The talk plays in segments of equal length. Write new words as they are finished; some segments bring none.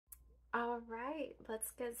All right,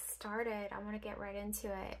 let's get started. I want to get right into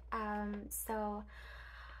it. So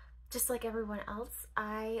just like everyone else,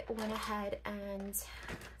 I went ahead and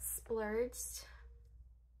splurged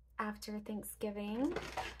after Thanksgiving.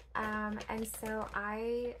 And so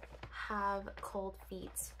I have cold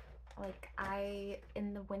feet.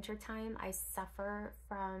 In the wintertime, I suffer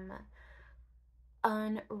from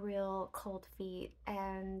unreal cold feet,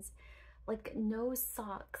 and like no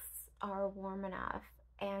socks are warm enough.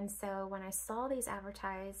 And so when I saw these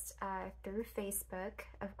advertised through Facebook,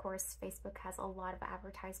 of course, Facebook has a lot of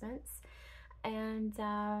advertisements, and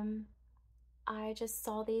I just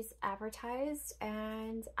saw these advertised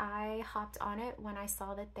and I hopped on it when I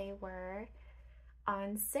saw that they were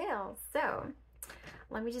on sale. So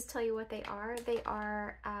let me just tell you what they are. They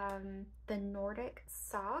are the Nordic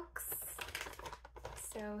Socks.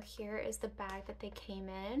 So here is the bag that they came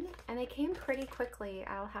in, and they came pretty quickly,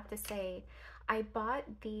 I'll have to say. I bought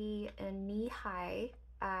the knee-high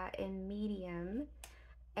in medium,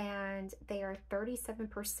 and they are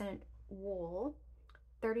 37% wool,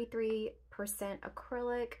 33%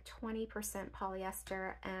 acrylic, 20%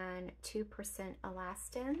 polyester, and 2%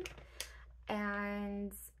 elastin.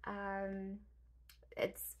 And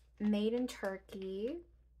it's made in Turkey.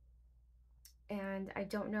 And I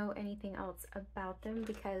don't know anything else about them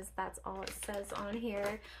because that's all it says on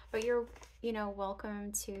here. But you're,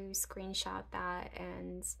 welcome to screenshot that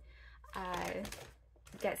and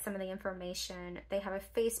get some of the information. They have a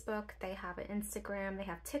Facebook, they have an Instagram, they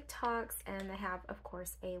have TikToks, and they have, of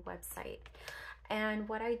course, a website. And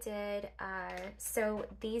what I did, so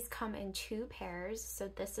these come in 2 pairs. So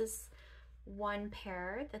this is one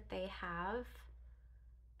pair that they have.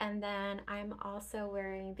 And then I'm also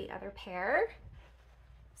wearing the other pair.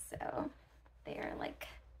 So they are like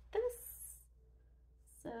this.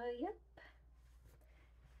 So, yep.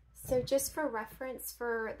 So just for reference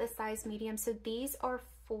for the size medium, so these are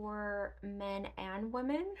for men and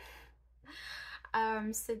women.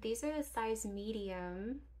 So these are the size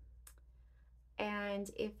medium. And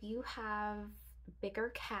if you have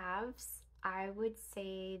bigger calves, I would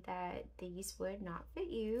say that these would not fit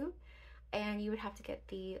you, and you would have to get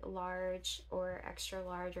the large or extra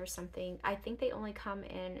large or something. I think they only come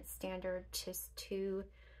in standard just 2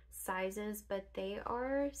 sizes, but they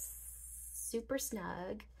are super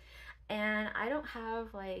snug. And I don't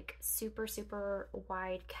have like super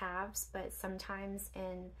wide calves, but sometimes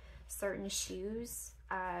in certain shoes,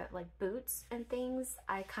 like boots and things,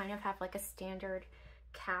 I kind of have like a standard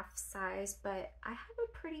calf size, but I have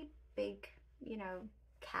a pretty big,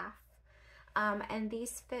 calf. And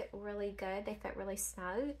these fit really good. They fit really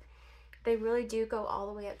snug. They really do go all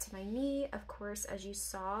the way up to my knee, of course, as you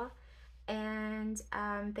saw. And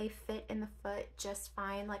they fit in the foot just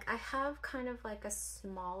fine. Like, I have kind of like a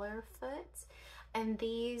smaller foot, and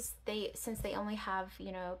these, since they only have,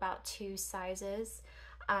 about 2 sizes,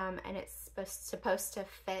 and it's supposed to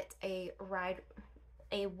fit a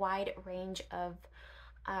wide range of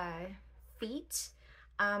feet.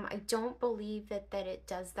 I don't believe that it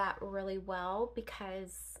does that really well,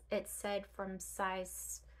 because it said from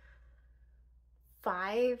size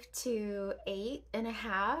 5 to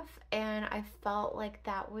 8.5, and I felt like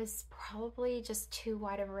that was probably just too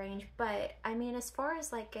wide of a range. But I mean, as far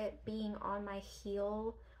as like it being on my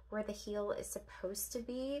heel where the heel is supposed to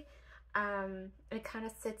be, it kind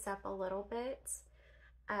of sits up a little bit,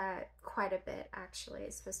 quite a bit actually.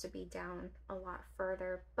 It's supposed to be down a lot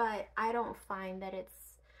further, but I don't find that it's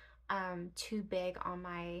too big on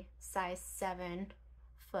my size 7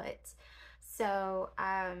 foot. So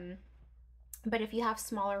but if you have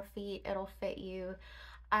smaller feet, it'll fit you.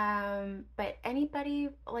 But anybody,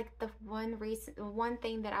 like, the one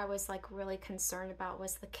thing that I was like really concerned about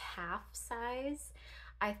was the calf size.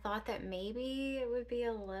 I thought that maybe it would be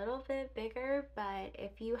a little bit bigger, but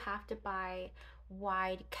if you have to buy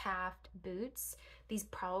wide calfed boots, these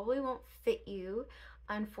probably won't fit you,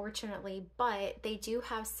 unfortunately. But they do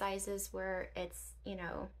have sizes where it's,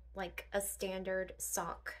 like a standard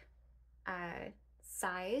sock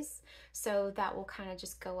size, so that will kind of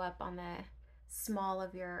just go up on the small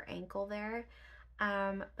of your ankle there.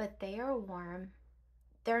 But they are warm.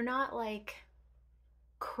 They're not like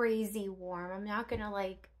crazy warm. I'm not gonna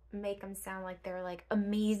like make them sound like they're like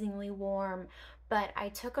amazingly warm, but I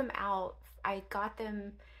took them out. I got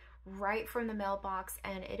them right from the mailbox,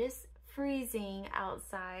 and it is freezing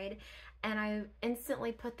outside, and I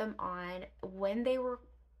instantly put them on when they were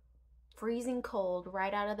freezing cold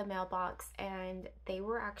right out of the mailbox, and they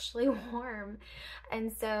were actually warm.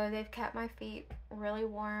 And so they've kept my feet really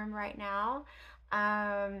warm right now.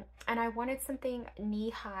 And I wanted something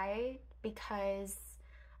knee high because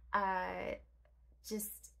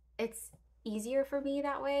just it's easier for me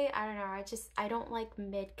that way. I don't know. I don't like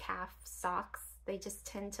mid-calf socks. They just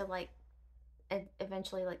tend to like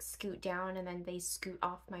eventually like scoot down and then they scoot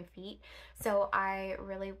off my feet. So I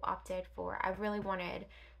really wanted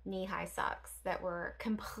knee-high socks that were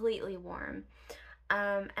completely warm.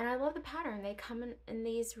 And I love the pattern. They come in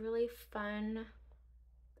these really fun,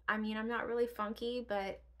 I mean, I'm not really funky,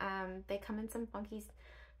 but they come in some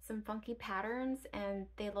funky patterns, and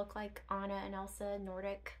they look like Anna and Elsa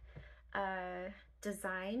Nordic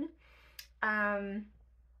design. Um,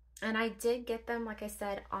 and I did get them, like I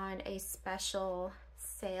said, on a special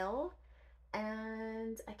sale,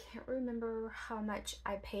 and I can't remember how much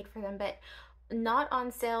I paid for them, but not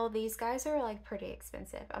on sale. These guys are like pretty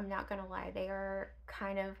expensive. I'm not gonna lie, they are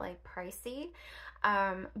kind of like pricey.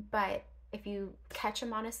 But if you catch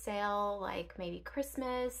them on a sale, like maybe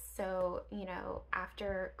Christmas, so you know,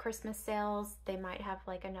 after Christmas sales, they might have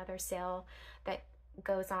like another sale that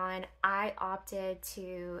goes on. I opted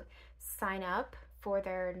to sign up for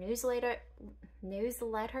their newsletters,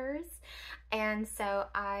 and so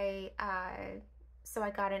I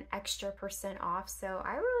got an extra percent off. So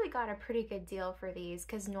I really got a pretty good deal for these,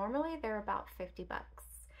 because normally they're about 50 bucks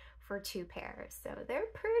for 2 pairs. So they're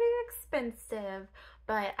pretty expensive,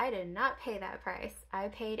 but I did not pay that price. I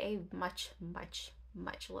paid a much, much,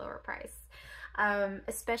 much lower price,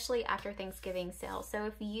 especially after Thanksgiving sale. So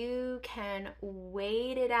if you can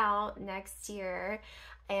wait it out next year,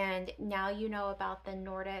 and now you know about the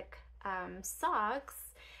Nordic socks,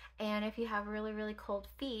 and if you have really, really cold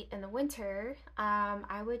feet in the winter,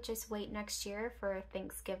 I would just wait next year for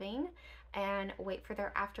Thanksgiving and wait for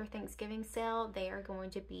their after Thanksgiving sale. They are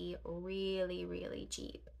going to be really, really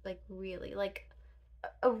cheap. Like really, like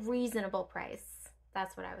a reasonable price.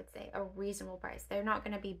 That's what I would say, a reasonable price. They're not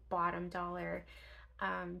going to be bottom dollar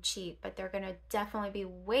cheap, but they're going to definitely be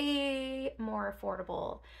way more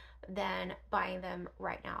affordable than buying them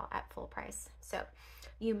right now at full price. So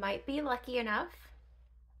you might be lucky enough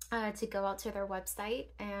to go out to their website,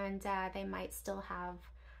 and they might still have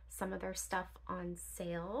some of their stuff on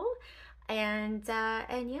sale. And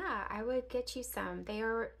yeah, I would get you some. They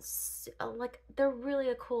are like, they're really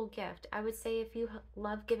a cool gift. I would say if you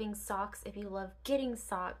love giving socks, if you love getting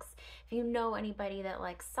socks, if you know anybody that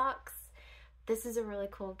likes socks, this is a really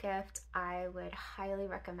cool gift. I would highly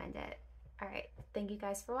recommend it. All right, thank you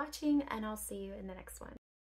guys for watching, and I'll see you in the next one.